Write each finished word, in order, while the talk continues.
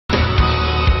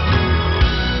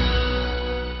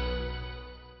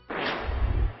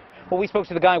Well, we spoke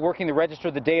to the guy working the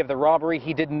register the day of the robbery.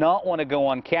 He did not want to go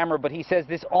on camera, but he says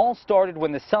this all started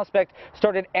when the suspect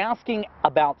started asking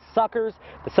about suckers.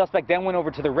 The suspect then went over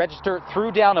to the register,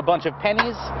 threw down a bunch of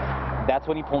pennies. That's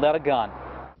when he pulled out a gun.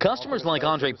 Customers like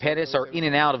Andre Pettis are in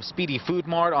and out of Speedy Food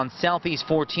Mart on Southeast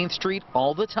 14th Street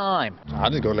all the time. I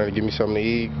just go there to give me something to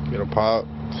eat, get a pop,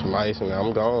 some ice, and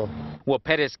I'm gone. What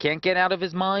Pettis can't get out of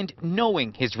his mind,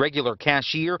 knowing his regular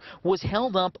cashier was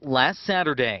held up last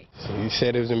Saturday. He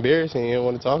said it was embarrassing. He didn't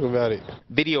want to talk about it.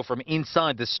 Video from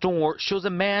inside the store shows a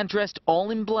man dressed all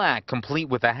in black, complete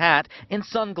with a hat and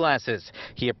sunglasses.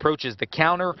 He approaches the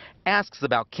counter, asks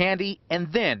about candy,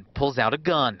 and then pulls out a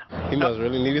gun. He must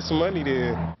really needed some money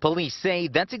then. Police say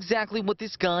that's exactly what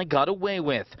this guy got away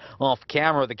with. Off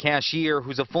camera, the cashier,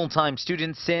 who's a full-time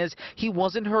student, says he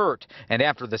wasn't hurt. And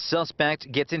after the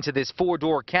suspect gets into this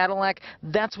four-door Cadillac,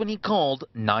 that's when he called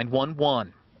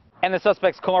 911. And the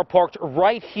suspect's car parked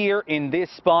right here in this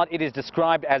spot. It is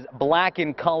described as black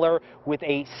in color with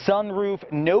a sunroof,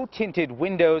 no tinted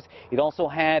windows. It also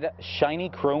had shiny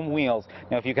chrome wheels.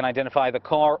 Now, if you can identify the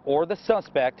car or the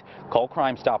suspect, call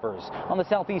Crime Stoppers. On the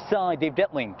southeast side, Dave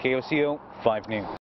Detling, KOCO 5 News.